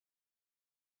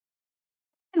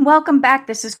Welcome back.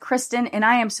 This is Kristen, and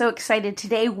I am so excited.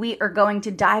 Today, we are going to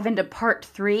dive into part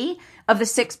 3 of the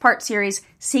 6-part series,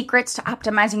 Secrets to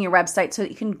Optimizing Your Website so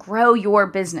that you can grow your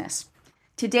business.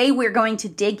 Today, we're going to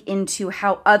dig into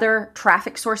how other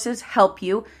traffic sources help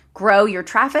you grow your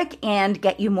traffic and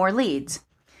get you more leads.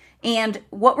 And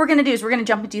what we're going to do is we're going to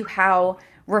jump into how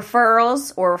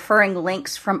referrals or referring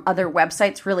links from other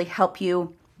websites really help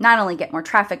you not only get more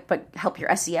traffic, but help your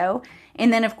SEO.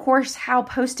 And then, of course, how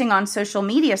posting on social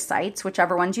media sites,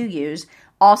 whichever ones you use,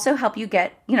 also help you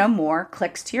get, more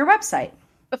clicks to your website.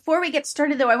 Before we get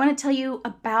started, though, I want to tell you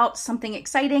about something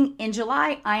exciting. In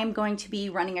July, I am going to be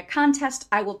running a contest.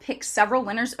 I will pick several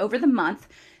winners over the month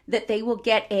that they will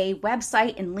get a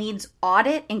website and leads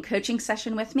audit and coaching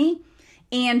session with me.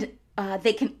 And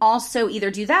they can also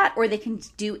either do that or they can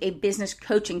do a business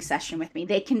coaching session with me.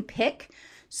 They can pick.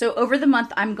 So over the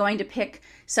month, I'm going to pick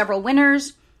several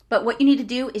winners. But what you need to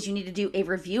do is you need to do a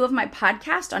review of my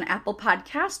podcast on Apple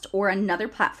Podcast or another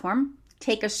platform,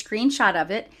 take a screenshot of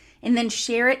it, and then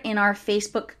share it in our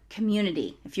Facebook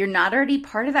community. If you're not already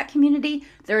part of that community,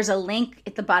 there's a link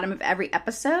at the bottom of every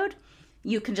episode.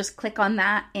 You can just click on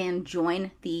that and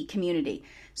join the community.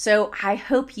 So I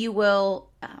hope you will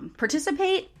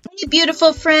participate. Hey,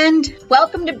 beautiful friend.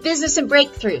 Welcome to Business and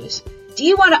Breakthroughs. Do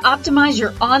you want to optimize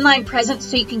your online presence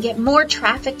so you can get more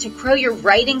traffic to grow your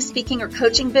writing, speaking, or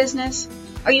coaching business?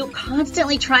 Are you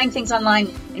constantly trying things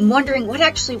online and wondering what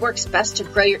actually works best to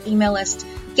grow your email list,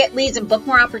 get leads, and book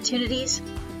more opportunities?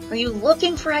 Are you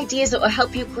looking for ideas that will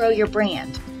help you grow your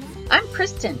brand? I'm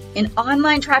Kristen, an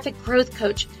online traffic growth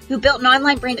coach who built an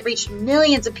online brand that reached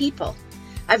millions of people.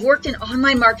 I've worked in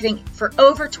online marketing for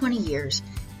over 20 years.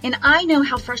 And I know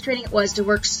how frustrating it was to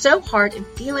work so hard and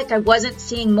feel like I wasn't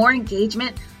seeing more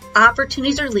engagement,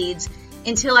 opportunities, or leads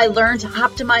until I learned to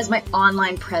optimize my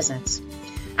online presence.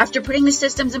 After putting the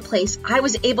systems in place, I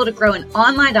was able to grow an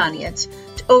online audience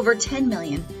to over 10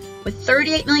 million with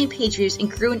 38 million page views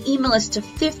and grew an email list to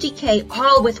 50K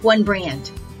all with one brand.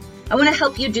 I want to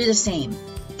help you do the same.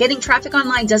 Getting traffic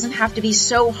online doesn't have to be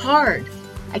so hard.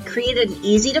 I created an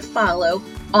easy to follow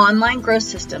online growth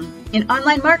system and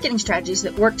online marketing strategies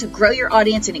that work to grow your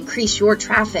audience and increase your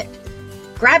traffic.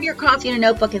 Grab your coffee and a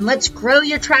notebook and let's grow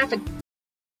your traffic.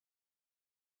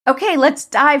 Okay, let's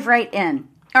dive right in.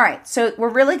 All right, so we're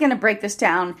really going to break this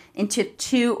down into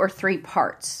 2 or 3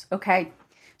 parts, okay?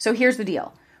 So here's the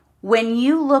deal. When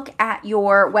you look at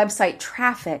your website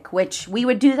traffic, which we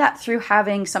would do that through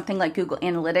having something like Google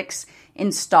Analytics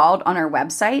installed on our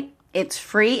website, it's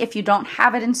free. If you don't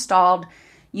have it installed,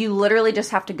 you literally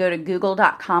just have to go to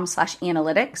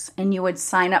google.com/analytics and you would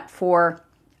sign up for,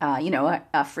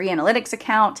 a free analytics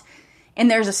account. And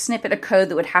there's a snippet of code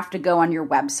that would have to go on your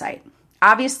website.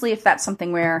 Obviously, if that's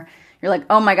something where you're like,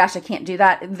 oh my gosh, I can't do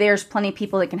that, there's plenty of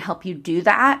people that can help you do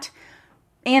that.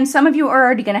 And some of you are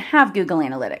already going to have Google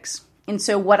Analytics. And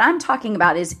so what I'm talking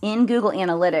about is in Google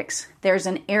Analytics, there's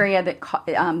an area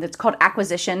that's called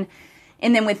acquisition.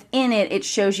 And then within it, it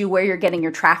shows you where you're getting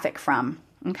your traffic from.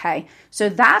 Okay, so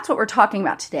that's what we're talking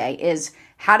about today is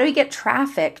how do we get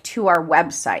traffic to our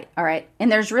website, all right?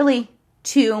 And there's really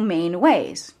 2 main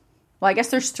ways. Well, I guess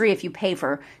there's 3 if you pay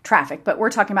for traffic, but we're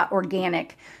talking about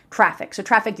organic traffic, so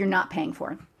traffic you're not paying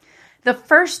for. The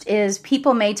first is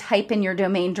people may type in your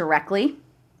domain directly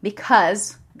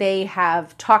because they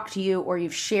have talked to you or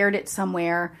you've shared it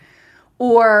somewhere,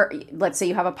 or let's say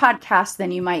you have a podcast, then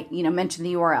you might, mention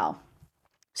the URL.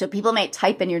 So people may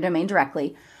type in your domain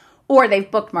directly, or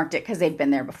they've bookmarked it because they've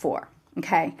been there before,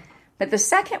 okay? But the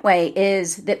second way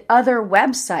is that other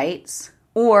websites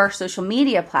or social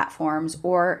media platforms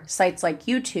or sites like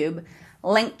YouTube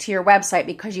link to your website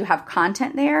because you have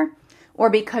content there or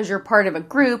because you're part of a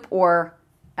group or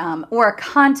a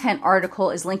content article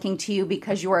is linking to you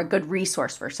because you are a good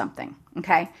resource for something,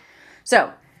 okay?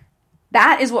 So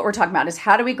that is what we're talking about, is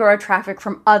how do we grow traffic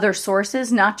from other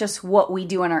sources, not just what we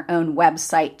do on our own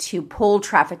website to pull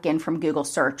traffic in from Google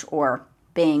search or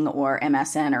Bing or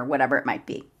MSN or whatever it might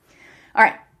be. All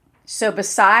right, so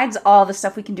besides all the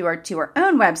stuff we can do to our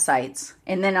own websites,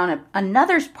 and then on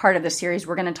another part of the series,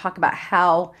 we're going to talk about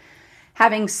how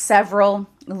having several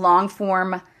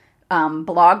long-form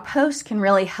blog posts can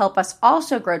really help us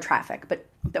also grow traffic. But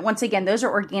once again, those are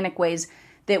organic ways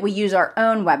that we use our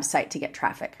own website to get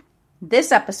traffic.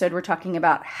 This episode, we're talking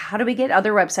about how do we get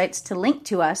other websites to link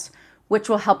to us, which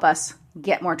will help us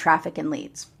get more traffic and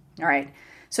leads. All right.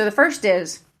 So the first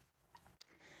is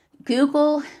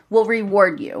Google will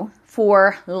reward you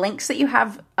for links that you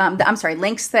have,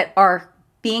 links that are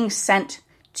being sent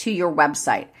to your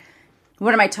website.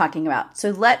 What am I talking about? So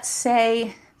let's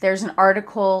say there's an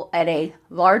article at a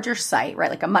larger site, right?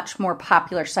 Like a much more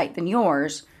popular site than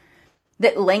yours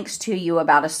that links to you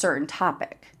about a certain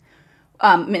topic.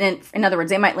 In other words,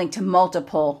 they might link to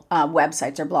multiple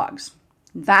websites or blogs.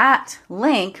 That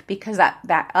link, because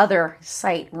that other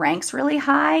site ranks really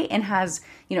high and has,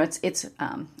 it's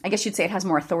I guess you'd say it has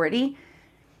more authority,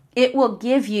 it will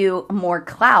give you more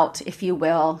clout, if you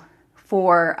will,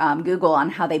 for Google on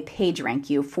how they page rank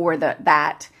you for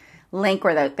that link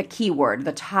or the keyword,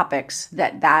 the topics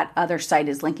that other site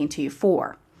is linking to you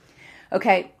for.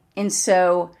 Okay, and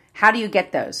so how do you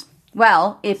get those?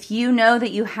 Well, if you know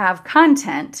that you have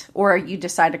content or you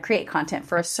decide to create content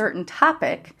for a certain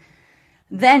topic,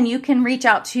 then you can reach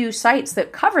out to sites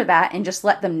that cover that and just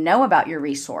let them know about your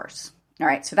resource. All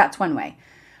right, so that's one way.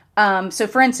 So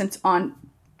for instance, on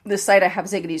the site I have,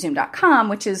 ziggityzoom.com,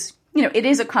 which is, it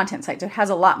is a content site. So it has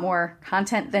a lot more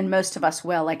content than most of us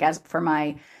will. Like as for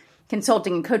my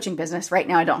consulting and coaching business, right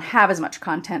now I don't have as much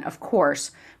content, of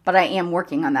course, but I am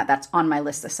working on that. That's on my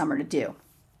list this summer to do.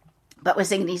 But with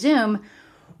Ziggity Zoom,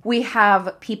 we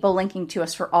have people linking to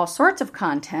us for all sorts of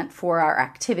content for our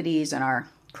activities and our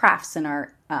crafts and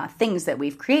our things that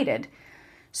we've created.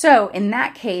 So in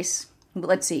that case,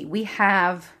 let's see,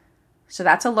 so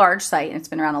that's a large site and it's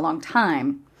been around a long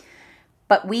time,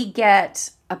 but we get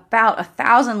about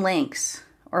 1,000 links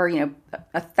or,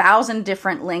 1,000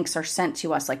 different links are sent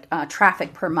to us, like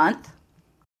traffic per month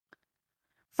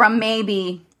from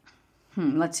maybe,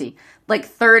 like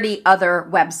 30 other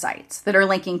websites that are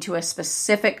linking to a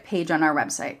specific page on our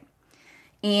website.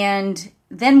 And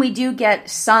then we do get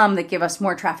some that give us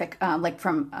more traffic, like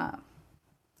from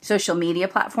social media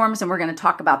platforms, and we're going to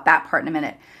talk about that part in a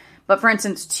minute. But for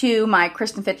instance, to my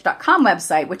KristenFitch.com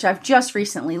website, which I've just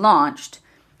recently launched,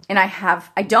 and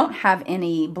I don't have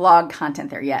any blog content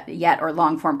there yet or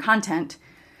long form content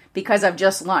because I've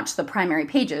just launched the primary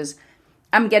pages.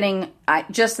 I'm getting,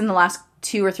 just in the last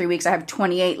 2 or 3 weeks, I have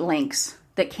 28 links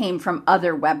that came from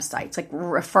other websites, like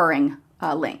referring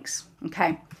links.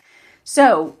 Okay.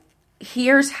 So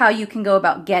here's how you can go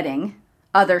about getting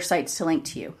other sites to link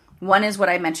to you. One is what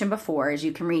I mentioned before, is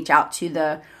you can reach out to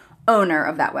the owner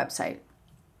of that website.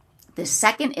 The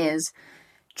second is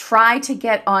try to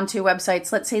get onto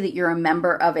websites. Let's say that you're a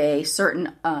member of a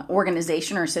certain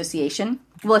organization or association.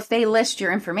 Well, if they list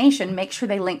your information, make sure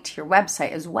they link to your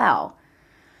website as well.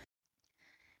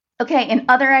 Okay, and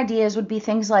other ideas would be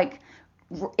things like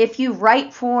if you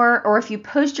write for or if you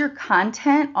post your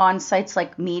content on sites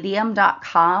like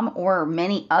medium.com or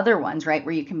many other ones, right,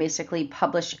 where you can basically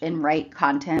publish and write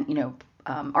content,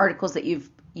 articles that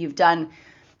you've done,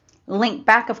 link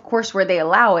back, of course, where they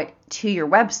allow it to your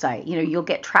website. You'll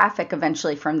get traffic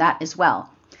eventually from that as well.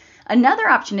 Another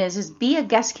option is be a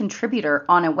guest contributor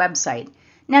on a website.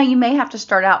 Now, you may have to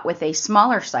start out with a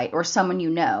smaller site or someone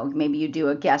maybe you do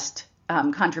a guest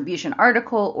contribution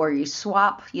article or you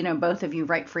swap, both of you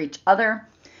write for each other.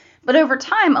 But over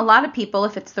time, a lot of people,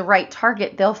 if it's the right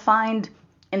target, they'll find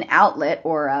an outlet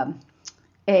or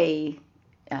a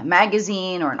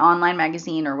magazine or an online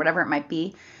magazine or whatever it might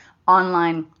be,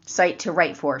 online site to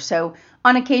write for. So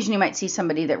on occasion, you might see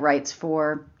somebody that writes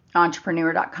for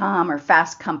entrepreneur.com or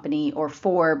Fast Company or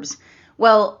Forbes.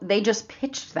 Well, they just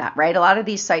pitched that, right? A lot of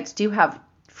these sites do have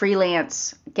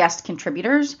freelance guest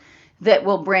contributors that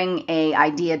will bring a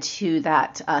idea to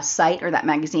that site or that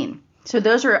magazine. So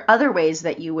those are other ways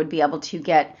that you would be able to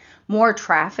get more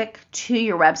traffic to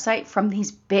your website from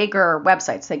these bigger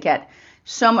websites that get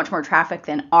so much more traffic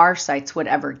than our sites would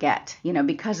ever get,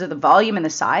 because of the volume and the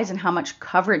size and how much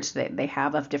coverage they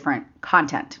have of different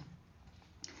content.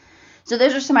 So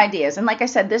those are some ideas. And like I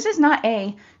said, this is not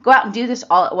a go out and do this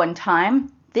all at one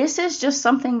time. This is just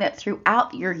something that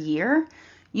throughout your year,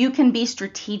 you can be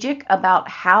strategic about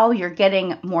how you're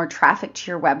getting more traffic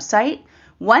to your website.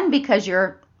 One, because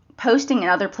you're posting in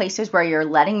other places where you're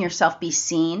letting yourself be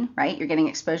seen, right? You're getting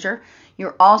exposure.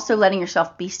 You're also letting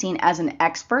yourself be seen as an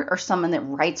expert or someone that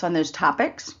writes on those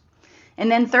topics. And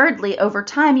then thirdly, over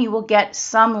time, you will get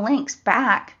some links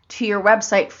back to your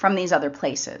website from these other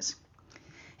places.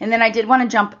 And then I did want to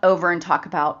jump over and talk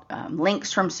about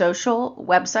links from social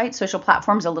websites, social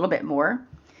platforms a little bit more.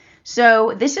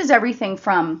 So this is everything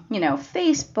from,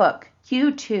 Facebook,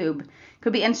 YouTube,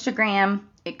 could be Instagram,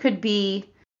 it could be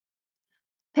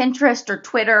Pinterest or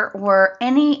Twitter or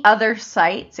any other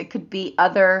sites. It could be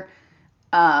other,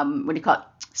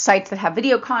 sites that have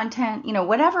video content,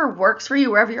 whatever works for you,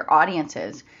 wherever your audience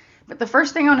is. But the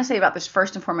first thing I want to say about this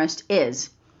first and foremost is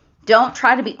don't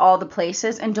try to be all the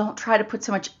places and don't try to put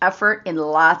so much effort in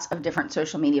lots of different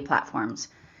social media platforms.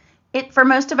 For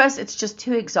most of us, it's just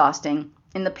too exhausting.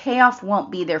 And the payoff won't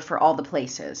be there for all the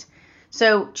places.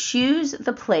 So choose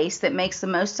the place that makes the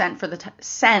most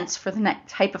sense for the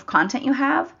type of content you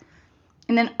have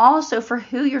And then also for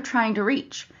who you're trying to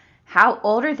reach. How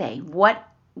old are they?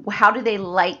 How do they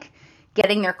like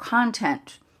getting their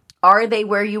content? Are they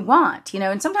where you want?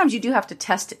 And sometimes you do have to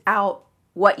test out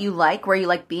what you like, where you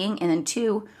like being, and then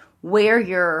 2, where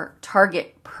your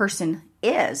target person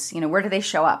is. Where do they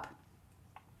show up?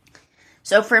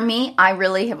 So for me, I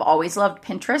really have always loved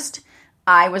Pinterest.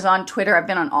 I was on Twitter. I've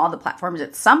been on all the platforms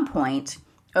at some point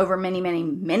over many, many,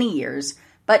 many years,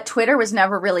 but Twitter was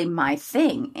never really my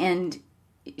thing. And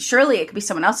surely it could be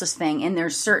someone else's thing. And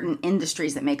there's certain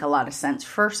industries that make a lot of sense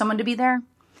for someone to be there.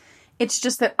 It's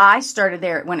just that I started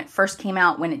there when it first came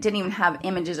out, when it didn't even have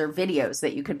images or videos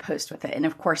that you could post with it. And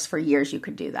of course, for years you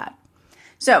could do that.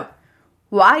 So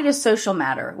why does social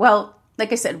matter? Well,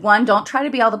 like I said, 1, don't try to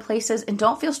be all the places, and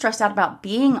don't feel stressed out about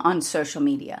being on social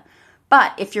media.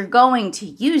 But if you're going to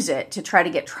use it to try to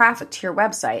get traffic to your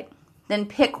website, then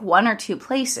pick 1 or 2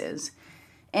 places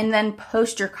and then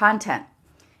post your content.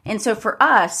 And so for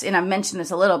us, and I've mentioned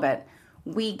this a little bit,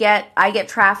 I get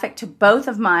traffic to both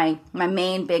of my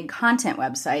main big content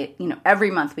website.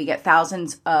 Every month we get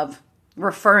thousands of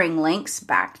referring links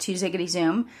back to Ziggity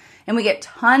Zoom, and we get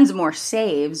tons more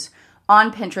saves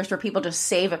on Pinterest where people just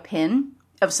save a pin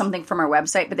of something from our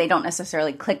website, but they don't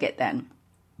necessarily click it then.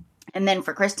 And then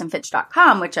for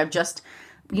KristenFitch.com, which I've just,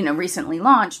 recently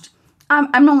launched,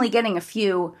 I'm only getting a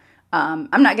few.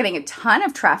 I'm not getting a ton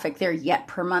of traffic there yet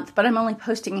per month, but I'm only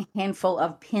posting a handful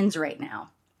of pins right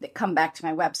now that come back to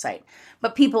my website.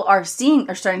 But people are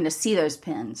starting to see those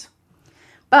pins.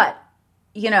 But,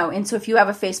 and so if you have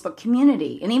a Facebook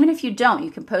community, and even if you don't,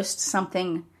 you can post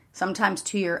something sometimes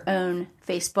to your own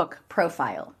Facebook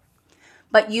profile.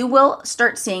 But you will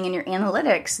start seeing in your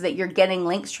analytics that you're getting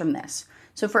links from this.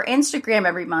 So for Instagram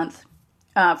every month,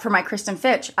 for my Kristen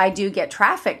Fitch, I do get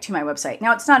traffic to my website.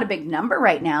 Now, it's not a big number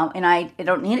right now, and I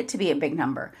don't need it to be a big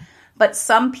number. But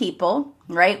some people,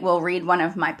 right, will read one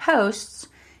of my posts,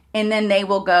 and then they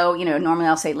will go, normally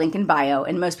I'll say link in bio,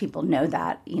 and most people know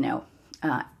that,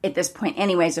 at this point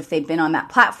anyways, if they've been on that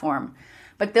platform.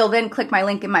 But they'll then click my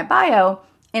link in my bio,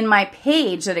 and my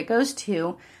page that it goes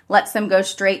to lets them go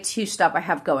straight to stuff I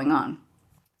have going on.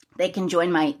 They can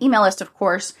join my email list, of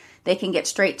course. They can get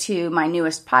straight to my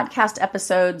newest podcast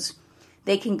episodes.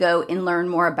 They can go and learn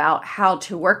more about how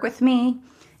to work with me.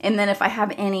 And then if I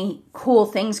have any cool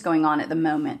things going on at the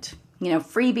moment,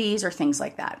 freebies or things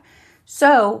like that.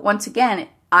 So once again,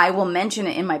 I will mention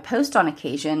it in my post on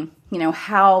occasion,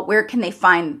 where can they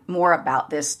find more about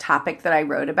this topic that I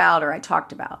wrote about or I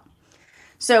talked about.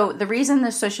 So the reason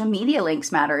the social media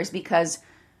links matter is because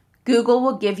Google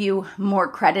will give you more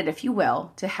credit, if you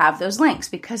will, to have those links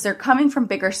because they're coming from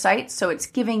bigger sites. So it's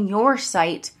giving your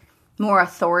site more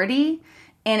authority,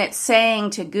 and it's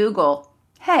saying to Google,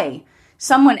 hey,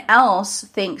 someone else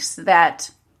thinks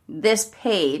that this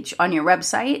page on your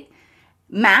website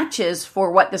matches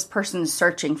for what this person's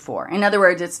searching for. In other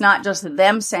words, it's not just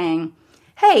them saying,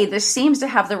 hey, this seems to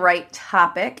have the right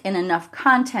topic and enough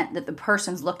content that the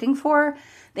person's looking for.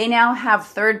 They now have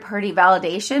third-party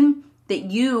validation that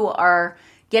you are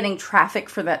getting traffic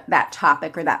for that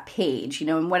topic or that page,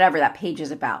 and whatever that page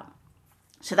is about.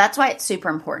 So that's why it's super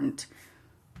important.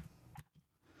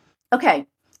 Okay,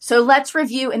 so let's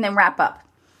review and then wrap up.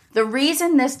 The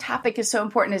reason this topic is so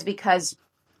important is because,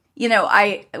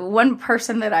 one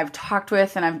person that I've talked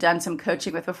with and I've done some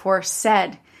coaching with before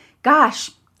said,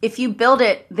 gosh, if you build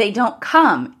it, they don't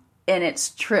come. And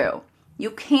it's true.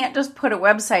 You can't just put a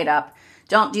website up,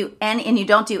 and you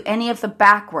don't do any of the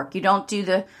back work. You don't do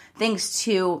the things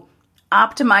to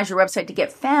optimize your website to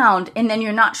get found, and then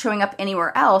you're not showing up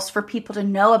anywhere else for people to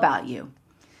know about you.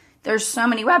 There's so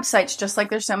many websites, just like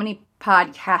there's so many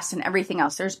podcasts and everything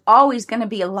else. There's always going to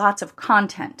be lots of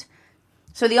content.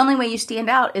 So the only way you stand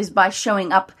out is by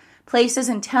showing up places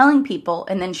and telling people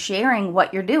and then sharing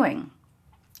what you're doing.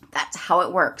 That's how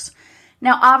it works.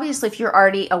 Now, obviously, if you're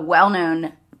already a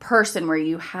well-known person where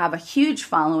you have a huge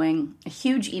following, a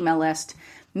huge email list,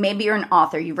 maybe you're an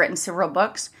author, you've written several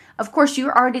books, of course,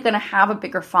 you're already going to have a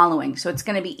bigger following. So it's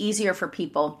going to be easier for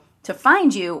people to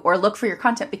find you or look for your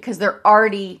content because they've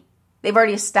already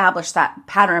established that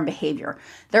pattern of behavior.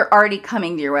 They're already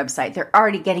coming to your website. They're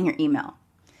already getting your email.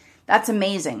 That's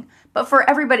amazing. But for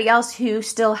everybody else who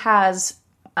still has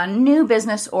a new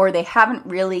business or they haven't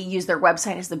really used their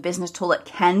website as the business tool it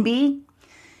can be,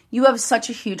 you have such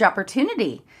a huge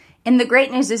opportunity. And the great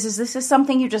news is this is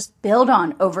something you just build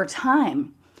on over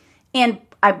time. And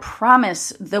I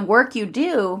promise the work you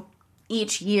do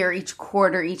each year, each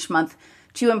quarter, each month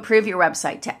to improve your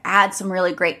website, to add some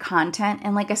really great content.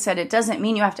 And like I said, it doesn't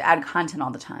mean you have to add content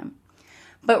all the time,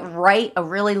 but write a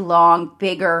really long,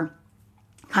 bigger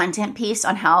content piece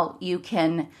on how you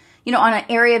can, on an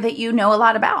area that you know a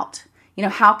lot about.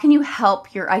 How can you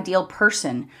help your ideal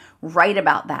person write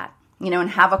about that, and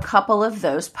have a couple of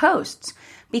those posts?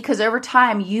 Because over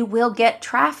time, you will get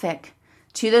traffic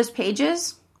to those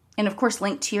pages and, of course,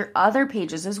 link to your other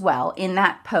pages as well in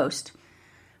that post.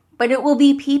 But it will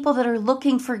be people that are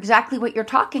looking for exactly what you're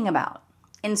talking about.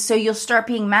 And so you'll start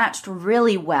being matched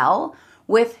really well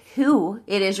with who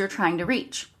it is you're trying to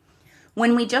reach.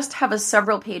 When we just have a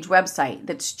several page website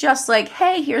that's just like,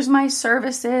 hey, here's my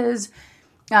services,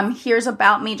 here's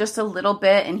about me just a little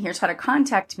bit, and here's how to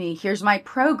contact me, here's my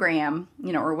program,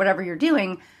 or whatever you're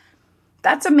doing,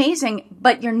 that's amazing,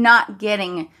 but you're not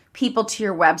getting people to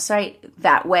your website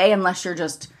that way unless you're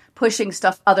just pushing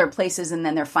stuff other places and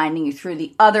then they're finding you through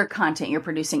the other content you're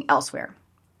producing elsewhere.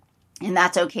 And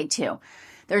that's okay too.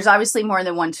 There's obviously more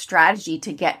than one strategy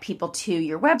to get people to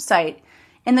your website.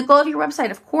 And the goal of your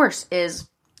website, of course, is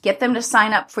get them to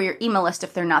sign up for your email list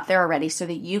if they're not there already so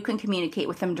that you can communicate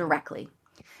with them directly.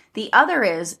 The other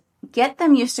is get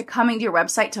them used to coming to your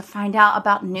website to find out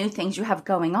about new things you have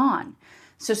going on.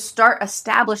 So start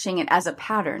establishing it as a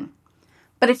pattern.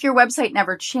 But if your website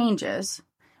never changes,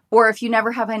 or if you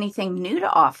never have anything new to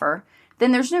offer,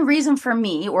 then there's no reason for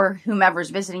me or whomever's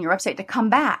visiting your website to come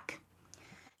back.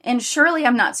 And surely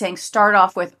I'm not saying start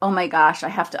off with, oh my gosh, I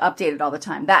have to update it all the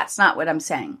time. That's not what I'm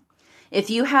saying. If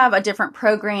you have a different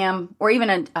program or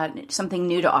even something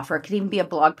new to offer, it could even be a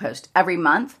blog post every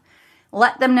month,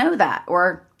 let them know that.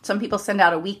 Or some people send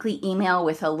out a weekly email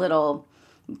with a little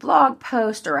blog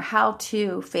post or a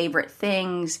how-to, favorite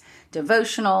things,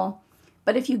 devotional.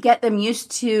 But if you get them used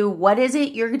to what is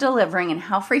it you're delivering and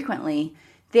how frequently,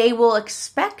 they will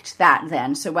expect that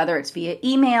then. So whether it's via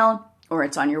email or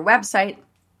it's on your website,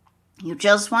 you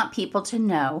just want people to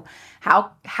know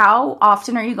how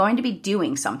often are you going to be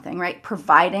doing something, right?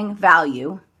 Providing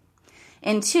value.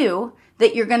 And two,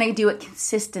 that you're going to do it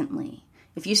consistently.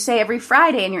 If you say every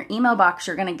Friday in your email box,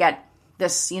 you're going to get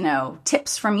this,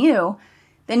 tips from you,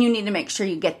 then you need to make sure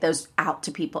you get those out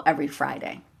to people every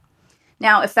Friday.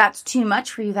 Now, if that's too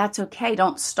much for you, that's okay.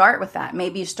 Don't start with that.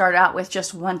 Maybe you start out with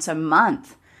just once a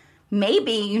month.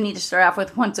 Maybe you need to start off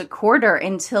with once a quarter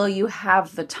until you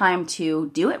have the time to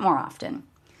do it more often.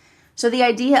 So the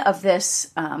idea of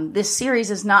this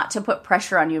series is not to put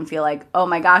pressure on you and feel like, oh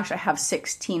my gosh, I have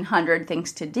 1,600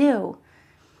 things to do.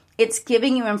 It's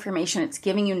giving you information. It's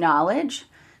giving you knowledge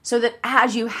so that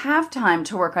as you have time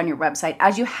to work on your website,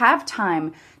 as you have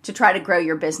time to try to grow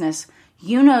your business,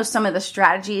 you know some of the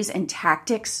strategies and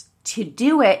tactics to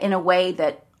do it in a way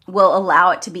that will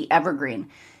allow it to be evergreen,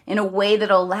 in a way that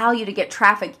will allow you to get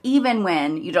traffic even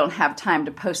when you don't have time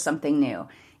to post something new,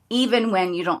 even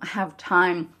when you don't have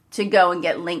time to go and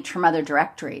get linked from other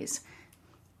directories.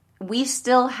 We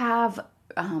still have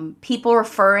people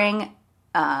referring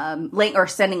link or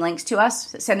sending links to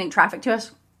us, sending traffic to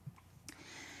us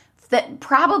that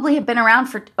probably have been around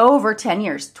for over 10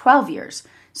 years, 12 years.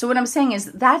 So what I'm saying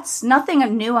is that's nothing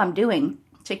new I'm doing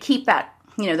to keep that,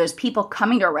 those people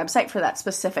coming to our website for that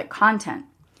specific content.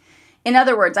 In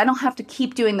other words, I don't have to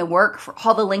keep doing the work for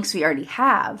all the links we already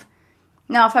have.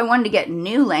 Now, if I wanted to get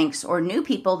new links or new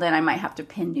people, then I might have to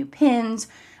pin new pins.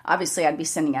 Obviously, I'd be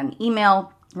sending out an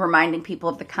email reminding people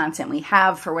of the content we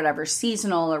have for whatever's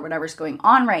seasonal or whatever's going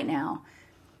on right now.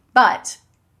 But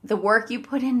the work you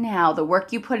put in now, the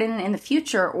work you put in the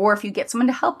future, or if you get someone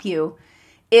to help you,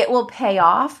 it will pay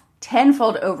off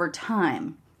tenfold over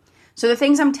time. So the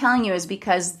things I'm telling you is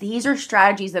because these are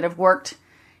strategies that have worked.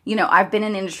 I've been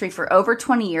in the industry for over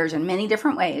 20 years in many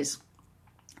different ways.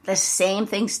 The same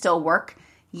things still work.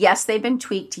 Yes, they've been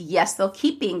tweaked. Yes, they'll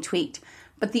keep being tweaked,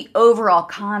 but the overall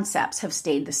concepts have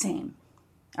stayed the same.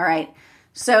 All right.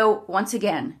 So once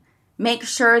again, make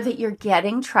sure that you're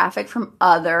getting traffic from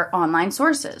other online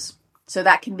sources. So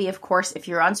that can be, of course, if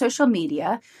you're on social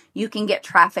media, you can get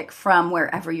traffic from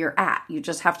wherever you're at. You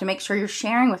just have to make sure you're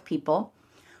sharing with people.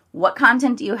 What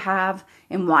content do you have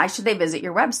and why should they visit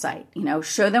your website?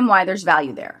 Show them why there's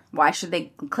value there. Why should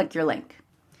they click your link?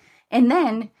 And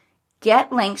then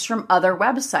get links from other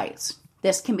websites.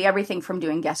 This can be everything from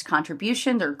doing guest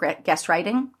contributions or guest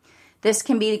writing. This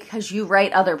can be because you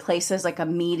write other places like a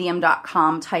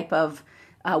medium.com type of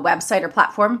website or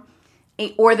platform.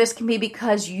 Or this can be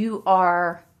because you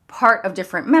are part of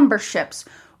different memberships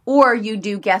or you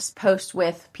do guest posts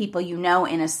with people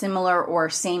in a similar or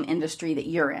same industry that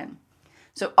you're in.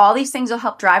 So all these things will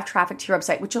help drive traffic to your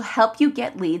website, which will help you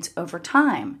get leads over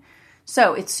time.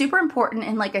 So it's super important.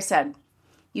 And like I said,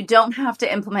 you don't have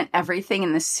to implement everything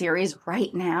in this series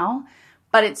right now,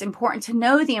 but it's important to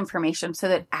know the information so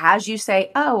that as you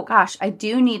say, oh gosh, I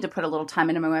do need to put a little time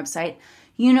into my website,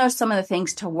 some of the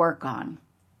things to work on.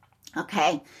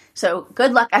 Okay, so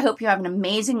good luck. I hope you have an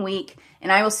amazing week,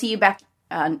 and I will see you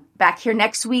back here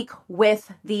next week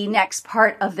with the next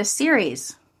part of this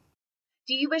series.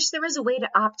 Do you wish there was a way to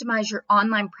optimize your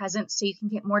online presence so you can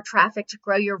get more traffic to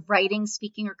grow your writing,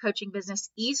 speaking, or coaching business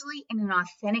easily in an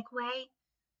authentic way?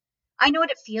 I know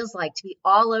what it feels like to be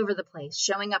all over the place,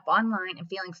 showing up online and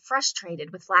feeling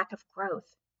frustrated with lack of growth.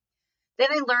 Then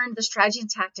I learned the strategies and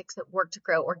tactics that work to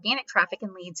grow organic traffic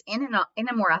and leads in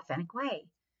a more authentic way.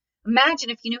 Imagine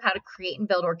if you knew how to create and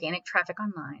build organic traffic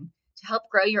online to help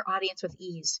grow your audience with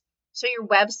ease, so your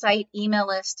website, email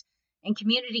list, and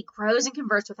community grows and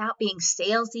converts without being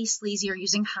salesy, sleazy, or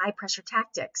using high-pressure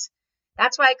tactics.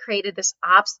 That's why I created this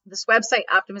website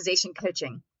optimization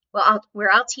coaching,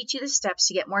 where I'll teach you the steps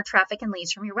to get more traffic and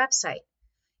leads from your website.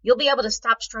 You'll be able to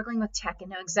stop struggling with tech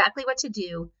and know exactly what to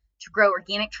do to grow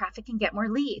organic traffic and get more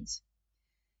leads.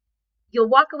 You'll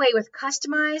walk away with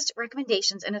customized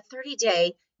recommendations and a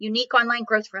 30-day unique online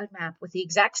growth roadmap with the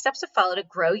exact steps to follow to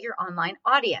grow your online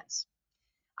audience.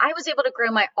 I was able to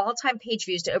grow my all-time page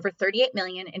views to over 38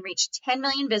 million and reach 10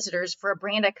 million visitors for a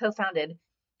brand I co-founded,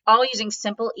 all using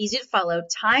simple, easy-to-follow,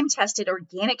 time-tested,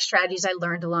 organic strategies I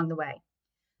learned along the way.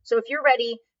 So if you're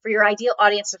ready for your ideal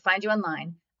audience to find you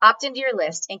online, opt into your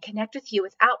list, and connect with you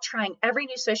without trying every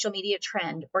new social media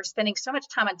trend or spending so much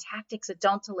time on tactics that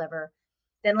don't deliver,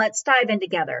 then let's dive in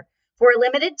together. For a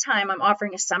limited time, I'm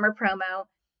offering a summer promo.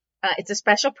 It's a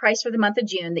special price for the month of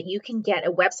June that you can get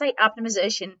a website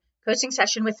optimization coaching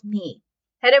session with me.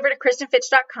 Head over to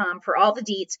KristenFitch.com for all the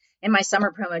deets in my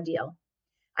summer promo deal.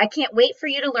 I can't wait for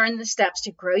you to learn the steps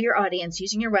to grow your audience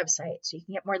using your website so you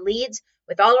can get more leads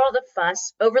without all the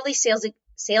fuss, overly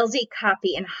salesy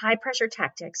copy, and high-pressure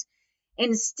tactics.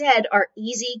 Instead, are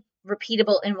easy,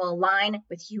 repeatable, and will align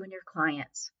with you and your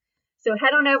clients. So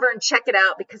head on over and check it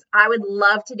out, because I would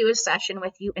love to do a session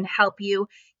with you and help you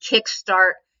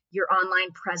kickstart your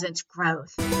online presence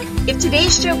growth. If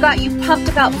today's show got you pumped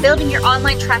about building your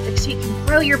online traffic so you can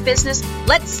grow your business,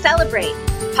 let's celebrate.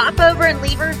 Pop over and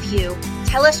leave a review.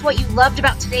 Tell us what you loved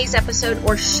about today's episode,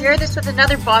 or share this with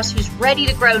another boss who's ready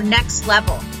to grow next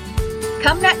level.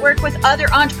 Come network with other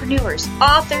entrepreneurs,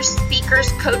 authors, speakers,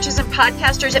 coaches, and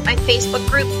podcasters at my Facebook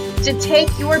group to take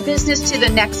your business to the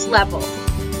next level.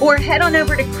 Or head on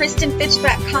over to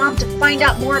KristenFitch.com to find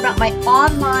out more about my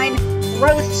online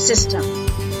growth system.